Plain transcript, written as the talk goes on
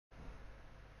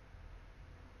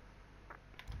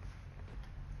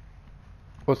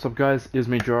What's up guys, it's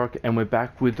me Drollrock and we're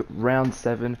back with round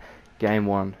 7, game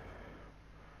 1.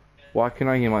 Why can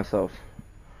I hear myself?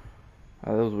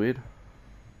 Oh, that was weird.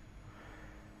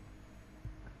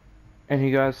 And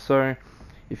hey guys, so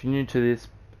if you're new to this,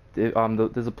 there's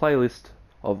a playlist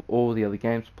of all the other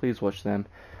games, please watch them.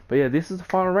 But yeah, this is the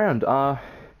final round.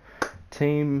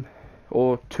 Team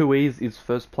or 2Es is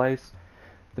first place,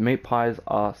 the Meat Pies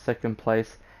are second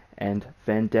place, and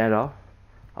Vendetta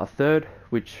are third,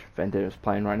 which Vendetta is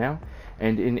playing right now.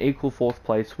 And in equal fourth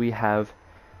place we have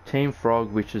Team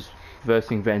Frog, which is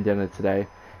versing Vendetta today,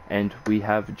 and we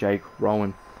have Jake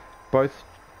Rowan. Both,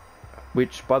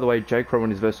 which by the way, Jake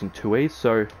Rowan is versing 2Es,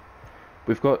 so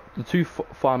we've got the two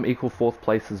equal fourth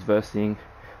places versing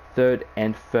third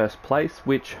and first place,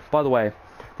 which by the way,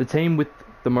 the team with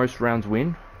the most rounds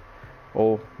win,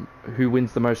 or who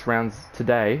wins the most rounds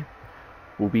today,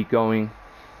 will be going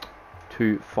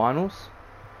to finals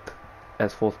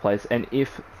as fourth place. And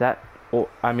if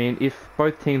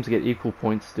both teams get equal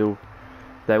points still,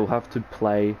 they will have to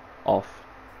play off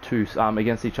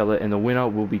against each other, and the winner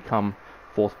will become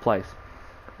fourth place.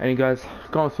 And you guys,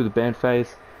 going through the band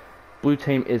phase, blue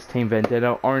team is Team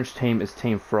Vendetta, orange team is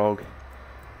Team Frog,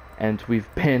 and we've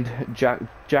banned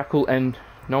Jackal and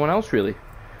no one else really.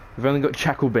 We've only got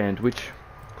Jackal banned, which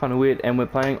kind of weird, and we're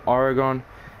playing Oregon.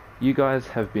 You guys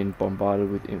have been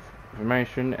bombarded with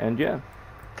information, and yeah,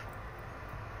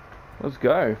 let's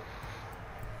go.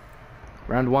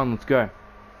 Round 1, let's go.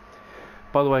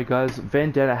 By the way guys,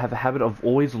 Vendetta have a habit of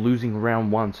always losing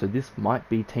round 1, so this might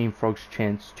be Team Frog's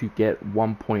chance to get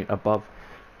 1 point above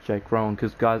Jake Rowan,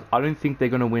 because guys, I don't think they're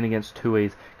going to win against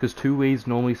 2Es, because 2Es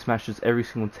normally smashes every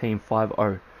single team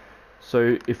 5-0.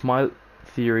 So if my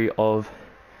theory of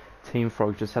Team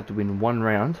Frog just have to win 1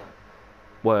 round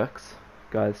works,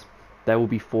 guys, they will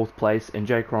be fourth place, and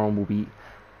Jake Rowan will be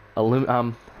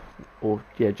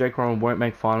Jake Rowan won't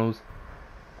make finals,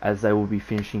 as they will be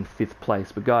finishing 5th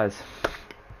place. But guys,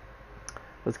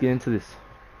 let's get into this.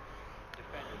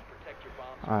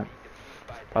 Alright,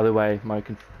 by the way, my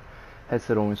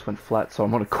headset almost went flat, so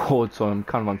I'm on a cord, so I'm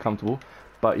kind of uncomfortable.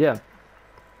 But yeah,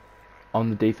 on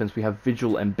the defense we have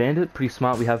Vigil and Bandit, pretty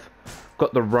smart. We have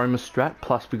got the Roma strat,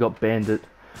 plus we got Bandit,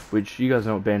 which you guys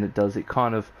know what Bandit does, it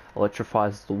kind of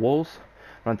electrifies the walls.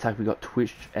 On attack we got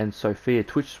Twitch and Sophia.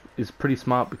 Twitch is pretty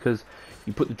smart because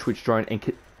you put the Twitch drone, and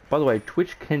by the way,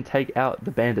 Twitch can take out the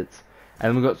bandits. And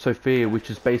then we got Sophia, which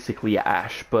is basically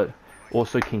Ash, but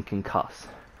also can concuss.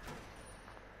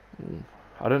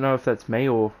 I don't know if that's me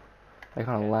or they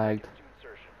kind of lagged.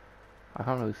 I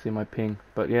can't really see my ping,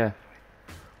 but yeah.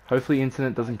 Hopefully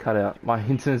internet doesn't cut out. My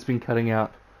internet's been cutting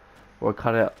out, or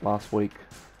cut out last week,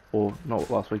 or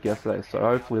not last week, yesterday. So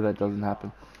hopefully that doesn't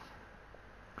happen.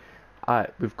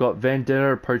 Alright, we've got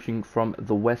Vendetta approaching from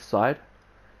the west side,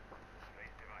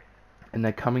 and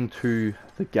they're coming to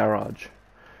the garage.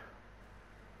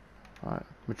 Alright,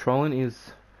 Matrolin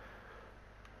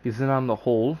he's in the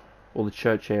hall, or the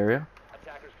church area,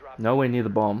 nowhere near the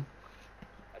bomb.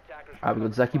 Alright, we've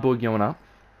got Zaki Boy going up.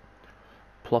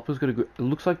 Plopper's got a good, it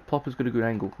looks like Plopper's got a good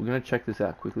angle. We're going to check this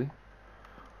out quickly.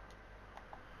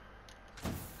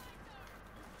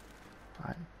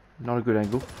 Alright, not a good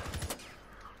angle.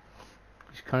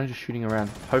 He's kind of just shooting around.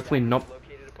 Hopefully not.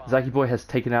 Zaki Boy has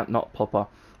taken out not Plopper.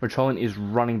 Matrolin is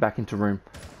running back into room.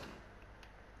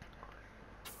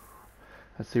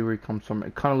 Let's see where he comes from.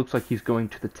 It kind of looks like he's going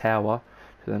to the tower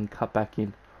to then cut back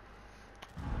in.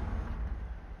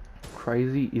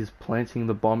 Crazy is planting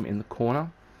the bomb in the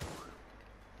corner,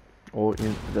 or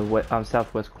in the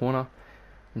southwest corner.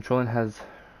 Matrolin has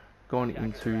gone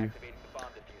into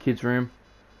kid's room.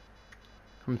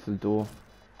 Come to the door.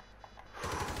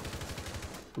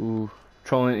 Ooh,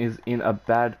 Matrolin is in a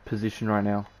bad position right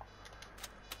now.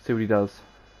 See what he does.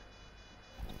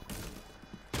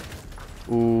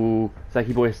 Ooh,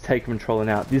 Zaki Boy has taken Matrolin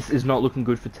out. This is not looking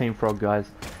good for Team Frog, guys.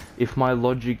 If my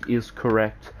logic is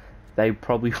correct, they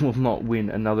probably will not win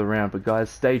another round. But guys,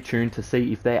 stay tuned to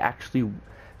see if they actually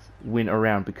win a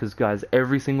round, because guys,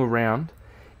 every single round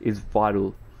is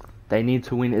vital. They need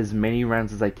to win as many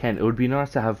rounds as they can. It would be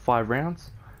nice to have 5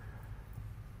 rounds,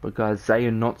 but guys, they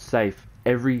are not safe.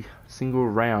 Every single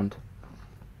round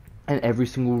and every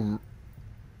single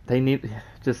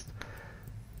it's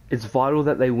vital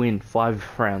that they win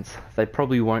 5 rounds. They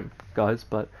probably won't, guys,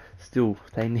 but still,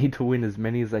 they need to win as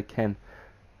many as they can.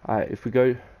 Alright, if we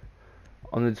go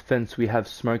on the defense, we have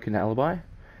Smoke and Alibi,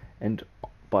 and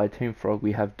by Team Frog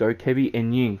we have Dokebi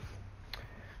and Ying.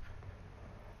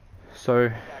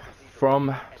 So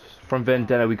from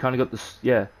Vendetta we kind of got the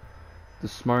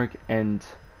Smoke and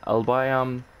Alibi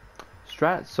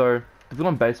strat. So they've got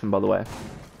on basement, by the way.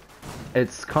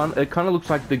 it kind of looks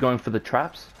like they're going for the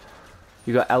traps.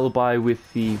 You got Alibi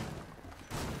with the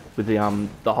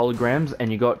holograms,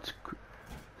 and you got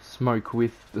Smoke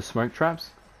with the smoke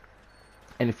traps.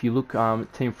 And if you look,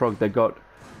 Team Frog, they got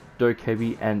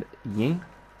Dokebi and Ying.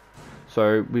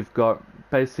 So we've got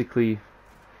basically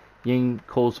Ying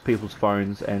calls people's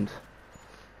phones and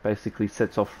basically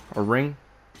sets off a ring,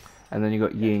 and then you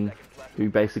got Ying who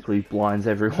basically blinds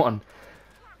everyone.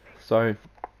 So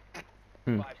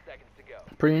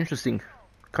pretty interesting.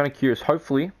 Kind of curious.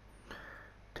 Hopefully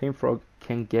Team Frog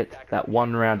can get that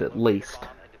one round at least,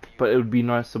 but it would be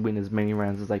nice to win as many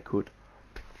rounds as they could,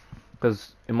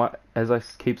 because as I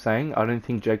keep saying, I don't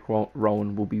think Jake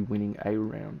Rowan will be winning a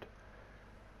round.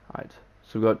 Alright,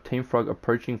 so we've got Team Frog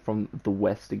approaching from the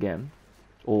west again,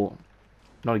 or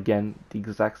not again, the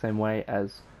exact same way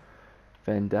as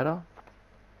Vendetta.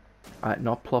 Alright,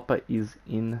 Not Plopper is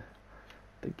in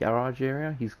the garage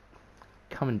area. He's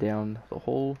coming down the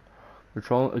hall. It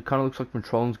kind of looks like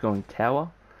Matrollin's going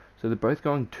tower. So they're both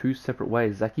going two separate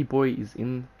ways. Zacky Boy is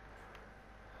in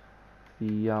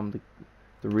the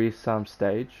rear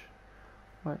stage.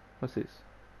 What's this?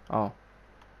 Oh,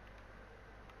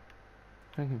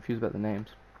 I'm confused about the names.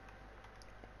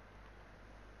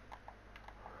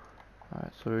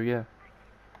 Alright, so yeah.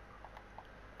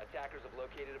 Attackers have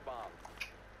located a bomb.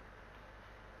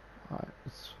 Alright,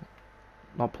 it's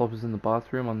Not Plopper's in the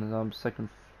bathroom on the second,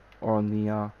 or on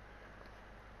the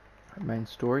main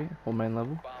story or main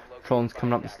level. Trollin's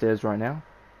coming up the stairs right now.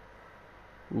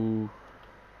 Ooh.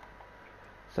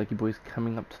 Zacky Boy's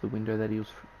coming up to the window that he was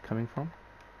coming from.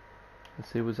 Let's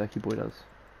see what Zacky Boy does.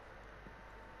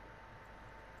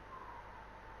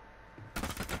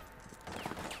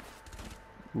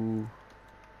 Ooh.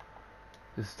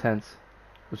 This is tense.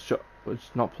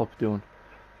 What's Not Plopper doing?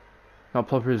 Not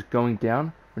Plopper is going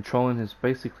down. Trollin has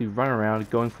basically run around,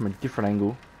 going from a different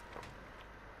angle.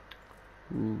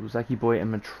 Ooh, Zacky Boy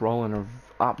and Matrolin are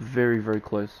up very, very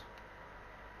close.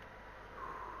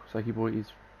 Zacky Boy is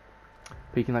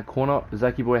peeking that corner.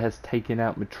 Zacky Boy has taken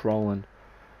out Matrolin.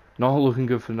 Not looking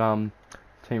good for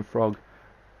Team Frog.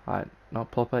 Alright,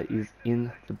 Not Plopper is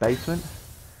in the basement.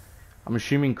 I'm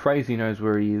assuming Crazy knows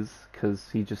where he is,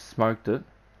 because he just smoked it.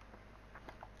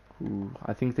 Ooh,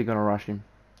 I think they're gonna rush him.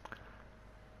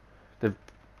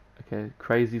 Okay,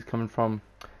 Crazy's coming from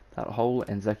that hole,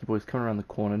 and Zacky Boy's coming around the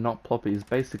corner. Not Plopper is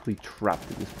basically trapped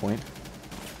at this point.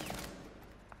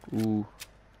 Ooh.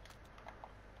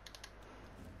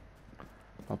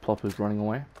 Not Plopper's running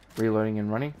away. Reloading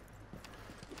and running.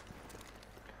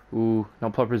 Ooh,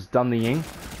 Not Plopper's done the Ying.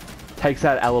 Takes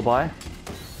out Alibi.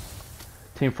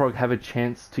 Team Frog have a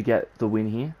chance to get the win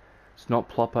here. It's Not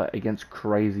Plopper against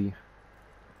Crazy.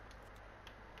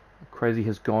 Crazy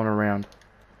has gone around.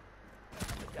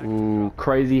 Ooh,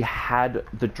 Crazy had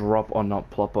the drop on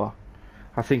Not Plopper.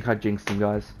 I think I jinxed him,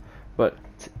 guys. But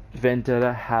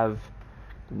Vendetta have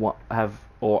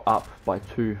up by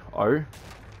 2-0.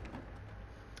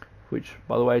 Which,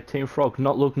 by the way, Team Frog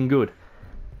not looking good,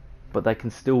 but they can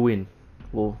still win.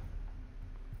 Well,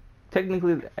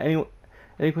 technically, anyone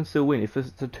can still win. If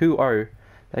it's a 2-0,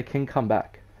 they can come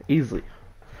back easily.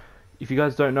 If you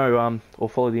guys don't know or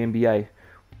follow the NBA,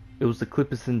 it was the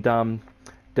Clippers and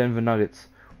Denver Nuggets.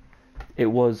 It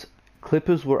was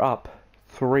Clippers were up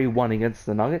 3-1 against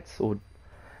the Nuggets, and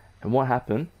what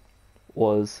happened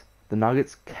was the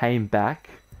Nuggets came back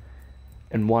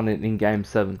and won it in Game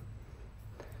 7.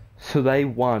 So they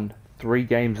won 3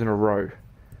 games in a row,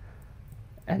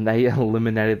 and they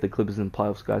eliminated the Clippers in the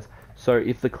playoffs, guys. So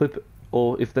if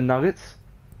the Nuggets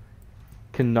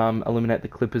can eliminate the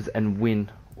Clippers and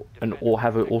win, or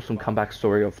have an awesome comeback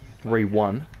story of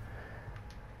 3-1,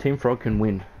 Team Frog can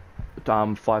win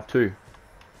 5-2.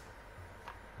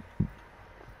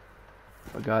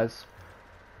 But guys,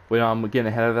 we're getting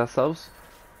ahead of ourselves.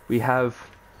 We have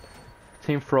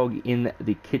Team Frog in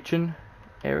the kitchen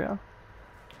area,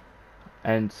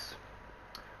 and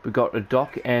we got a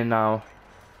Doc and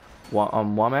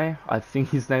Wame, I think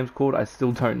his name's called. I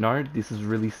still don't know. This is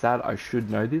really sad. I should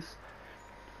know this.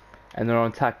 And then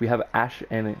on attack we have Ash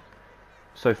and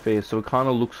Sophia. So it kind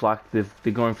of looks like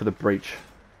they're going for the breach.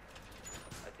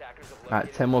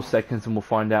 Alright, 10 more seconds and we'll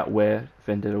find out where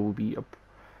Vendetta will be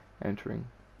entering.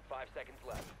 5 seconds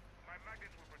left.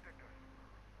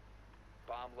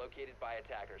 Bomb located by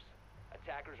attackers.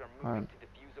 Attackers are moving to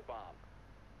defuse a bomb.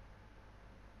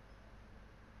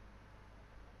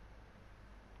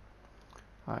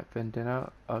 Alright,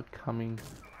 Vendetta are coming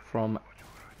from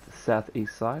the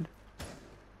southeast side.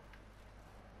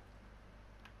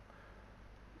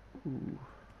 Ooh.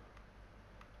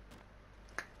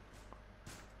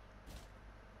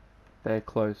 They're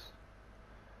close.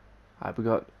 Alright, we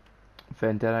got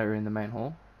Vendetta are in the main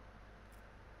hall.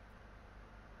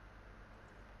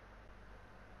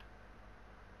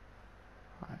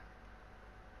 Right.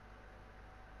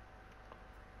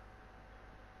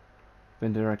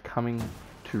 Vendetta are coming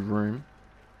to room.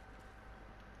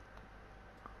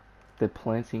 They're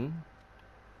planting.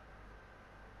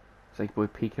 Zaki Boy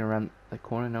peeking around that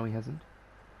corner. No, he hasn't.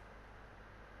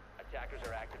 Attackers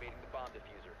are activating the bomb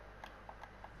diffuser.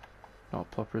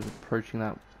 Not Plopper is approaching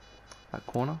that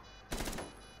corner.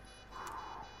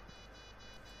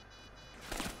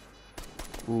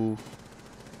 Ooh.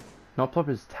 Not Plopper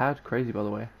is tagged crazy, by the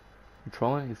way.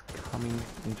 Controller is coming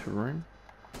into room.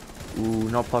 Ooh,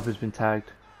 Not Plopper's been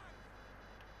tagged.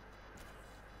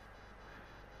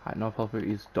 Alright, Not Plopper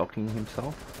is docking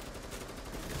himself.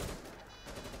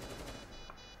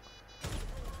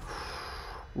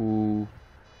 Ooh.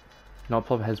 Not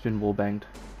Plopper has been wallbanged.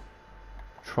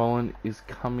 Trollin is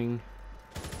coming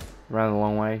around the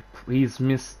long way. He's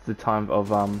missed the time of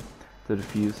the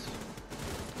defuse.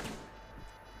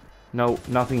 No,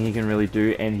 nothing he can really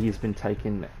do, and he's been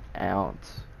taken out.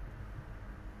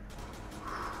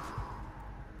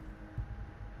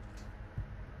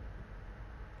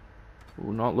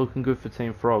 Ooh, not looking good for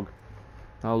Team Frog.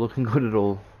 Not looking good at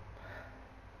all.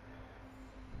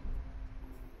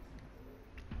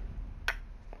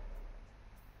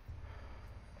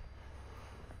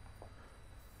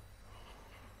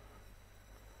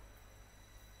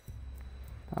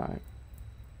 Alright.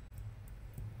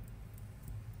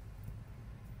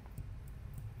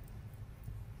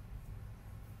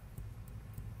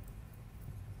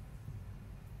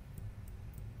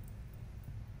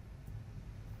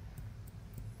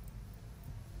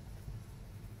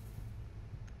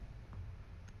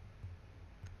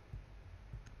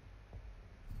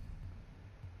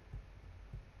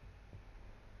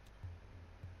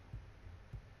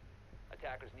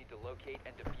 Attackers need to locate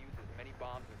and defuse as many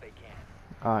bombs as they can.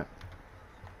 Alright.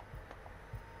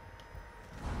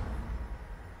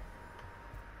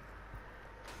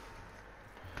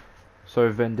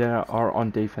 So Vendetta are on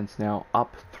defense now,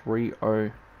 up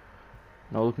 3-0.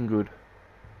 Not looking good.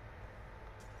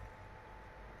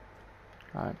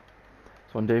 Alright.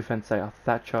 So on defense they are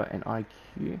Thatcher and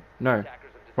IQ. No,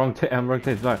 wrong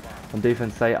teams. No, on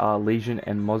defense they are Legion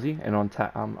and Mozzie, and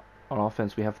on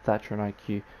offense we have Thatcher and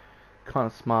IQ. Kind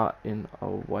of smart in a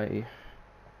way.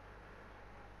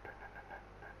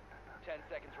 10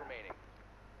 seconds remaining.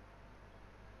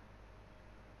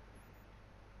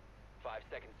 5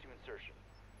 seconds to insertion.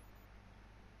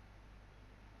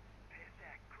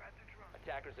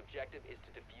 Attacker's objective is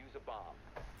to defuse a bomb.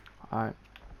 Alright.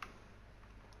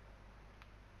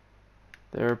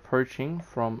 They're approaching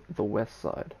from the west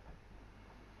side.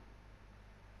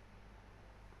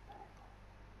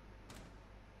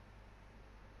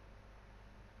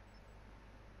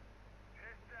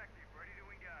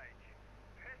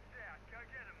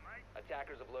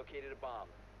 Attackers have located a bomb.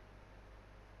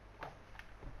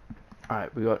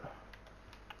 Alright, we got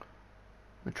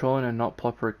Matrolin and Not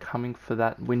Plopper coming for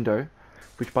that window,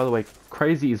 which by the way,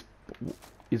 Crazy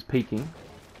is peeking.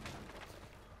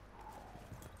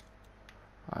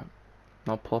 Alright,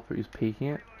 Not Plopper is peeking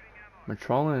it.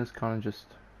 Matrolin is kind of just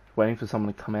waiting for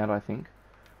someone to come out, I think.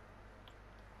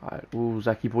 Alright, ooh,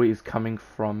 Zaki Boy is coming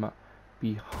from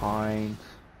behind.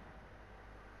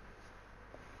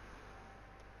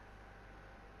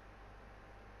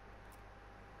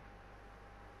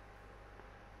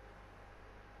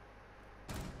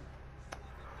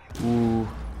 Ooh,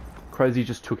 Crazy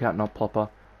just took out Not Plopper.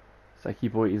 Zaki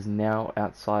Boy is now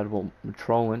outside while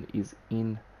Matrolin is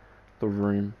in the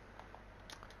room.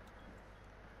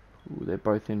 Ooh, they're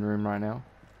both in room right now.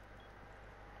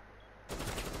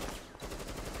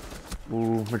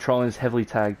 Ooh, Matrolin is heavily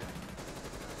tagged.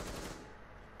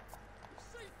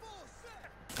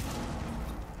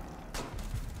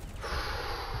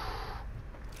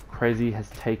 Crazy has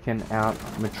taken out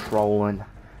Matrolin.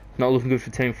 Not looking good for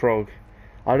Team Frog.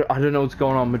 I don't know what's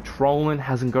going on. Matrolin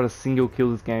hasn't got a single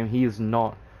kill this game. He is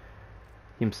not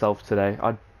himself today.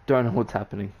 I don't know what's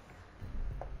happening.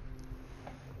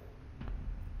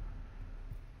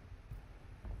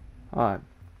 Alright.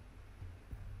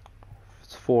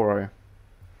 It's 4-0.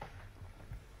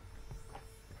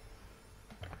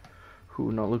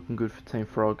 Ooh, not looking good for Team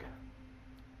Frog.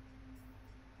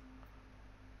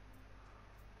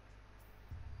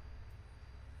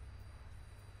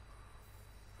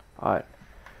 Alright.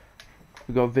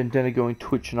 We got Vendetta going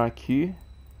Twitch and IQ.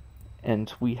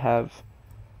 And we have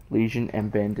Legion and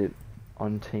Bandit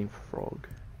on Team Frog.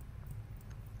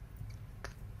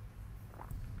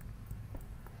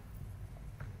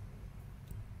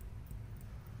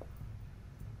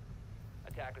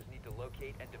 Attackers need to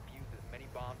locate and defuse as many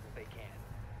bombs as they can.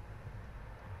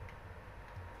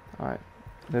 Alright,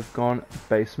 they've gone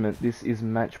basement. This is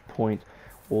match point.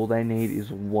 All they need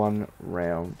is one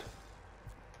round.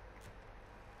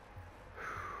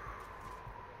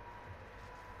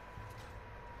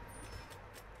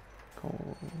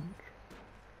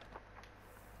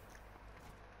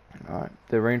 Alright,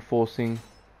 they're reinforcing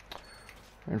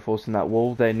that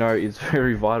wall. They know is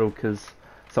very vital because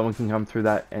someone can come through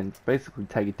that and basically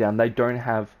take it down. They don't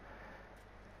have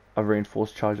a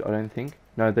reinforced charge, I don't think.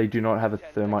 No, they do not have a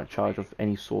thermite charge of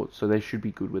any sort, so they should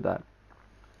be good with that.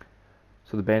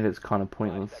 So the bandit's kind of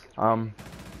pointless. And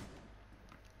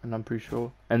I'm pretty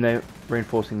sure. And they're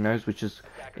reinforcing those, which is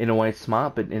in a way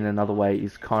smart, but in another way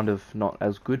is kind of not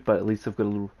as good. But at least they've got a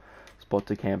little spot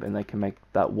to camp, and they can make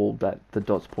that wall that the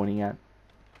dot's pointing at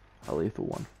a lethal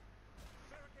one.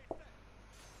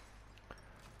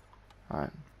 Alright.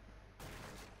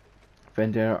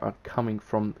 Vendetta are coming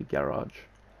from the garage.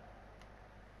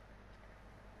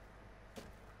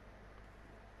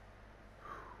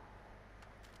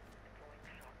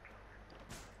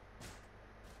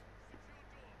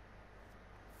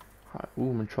 Alright,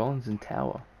 ooh, Matrollin's in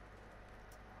tower.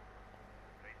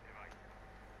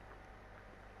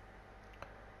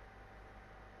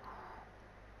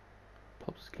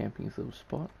 Pop's camping his little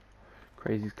spot.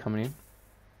 Crazy's coming in.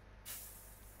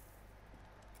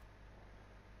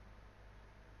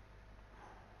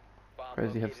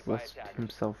 Crazy has left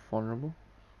himself vulnerable.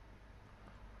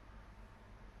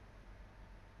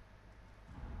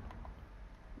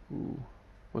 Ooh,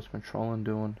 what's Matrollin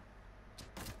doing?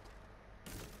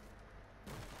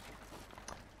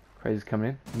 Crazy's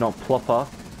coming in. Not Plopper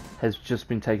has just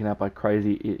been taken out by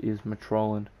Crazy. It is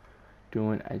Matrollin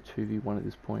doing a 2v1 at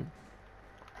this point.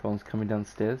 Matrollin's coming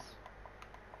downstairs.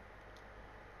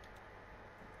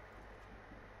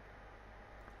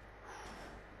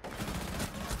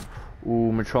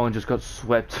 Ooh, Matrollin just got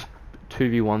swept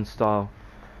 2v1 style.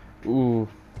 Ooh.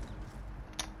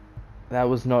 That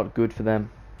was not good for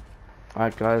them.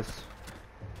 Alright guys,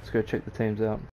 let's go check the teams out.